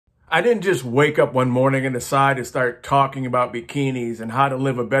I didn't just wake up one morning and decide to start talking about bikinis and how to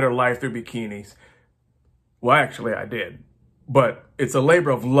live a better life through bikinis. Well, actually, I did. But it's a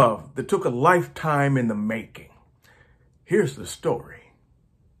labor of love that took a lifetime in the making. Here's the story.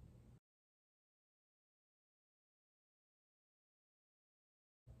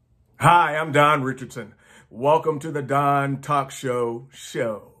 Hi, I'm Don Richardson. Welcome to the Don Talk Show,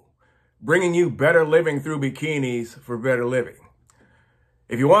 bringing you better living through bikinis for better living.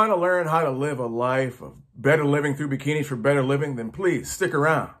 If you want to learn how to live a life of better living through bikinis for better living, then please stick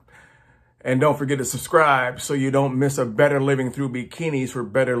around. And don't forget to subscribe so you don't miss a better living through bikinis for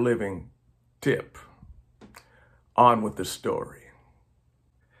better living tip. On with the story.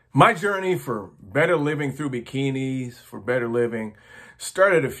 My journey for better living through bikinis for better living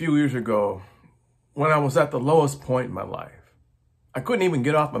started a few years ago when I was at the lowest point in my life. I couldn't even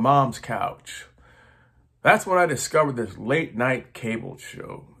get off my mom's couch. That's when I discovered this late night cable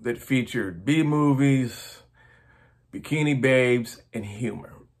show that featured B-movies, bikini babes, and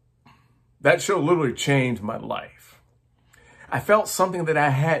humor. That show literally changed my life. I felt something that I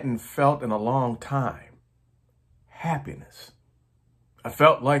hadn't felt in a long time. Happiness. I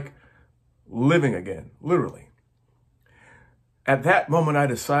felt like living again, literally. At that moment, I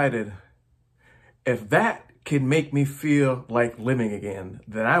decided, if that can make me feel like living again,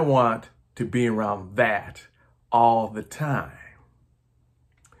 then I want to be around that all the time.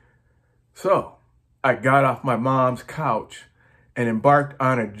 So I got off my mom's couch and embarked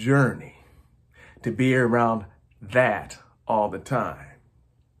on a journey to be around that all the time.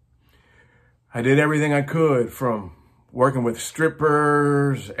 I did everything I could, from working with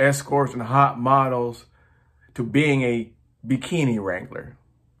strippers, escorts, and hot models to being a bikini wrangler.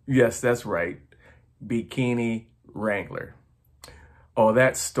 Yes, that's right. Bikini wrangler. Oh,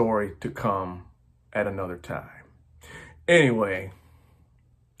 that story to come at another time. Anyway,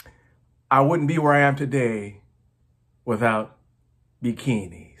 I wouldn't be where I am today without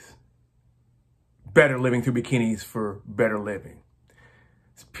bikinis. Better living through bikinis for better living.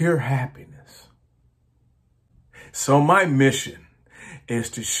 It's pure happiness. So my mission is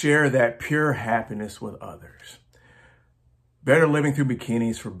to share that pure happiness with others. Better living through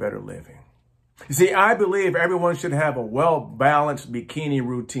bikinis for better living. You see, I believe everyone should have a well-balanced bikini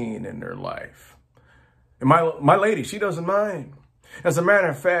routine in their life. And my lady, she doesn't mind. As a matter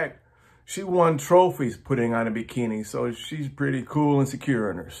of fact, she won trophies putting on a bikini, so she's pretty cool and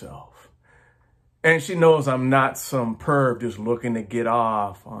secure in herself. And she knows I'm not some perv just looking to get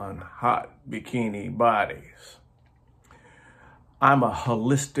off on hot bikini bodies. I'm a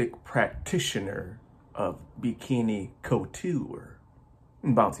holistic practitioner of bikini couture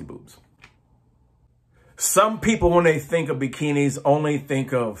and bouncy boobs. Some people, when they think of bikinis, only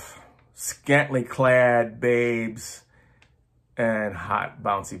think of scantily clad babes and hot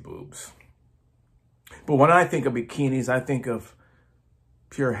bouncy boobs. But when I think of bikinis, I think of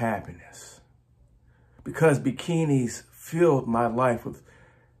pure happiness. Because bikinis filled my life with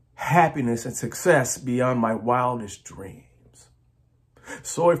happiness and success beyond my wildest dreams.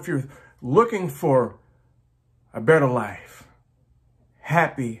 So if you're looking for a better life,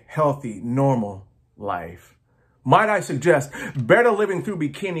 happy, healthy, normal life, might I suggest better living through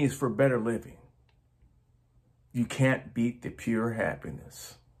bikinis for better living. You can't beat the pure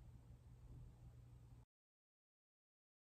happiness.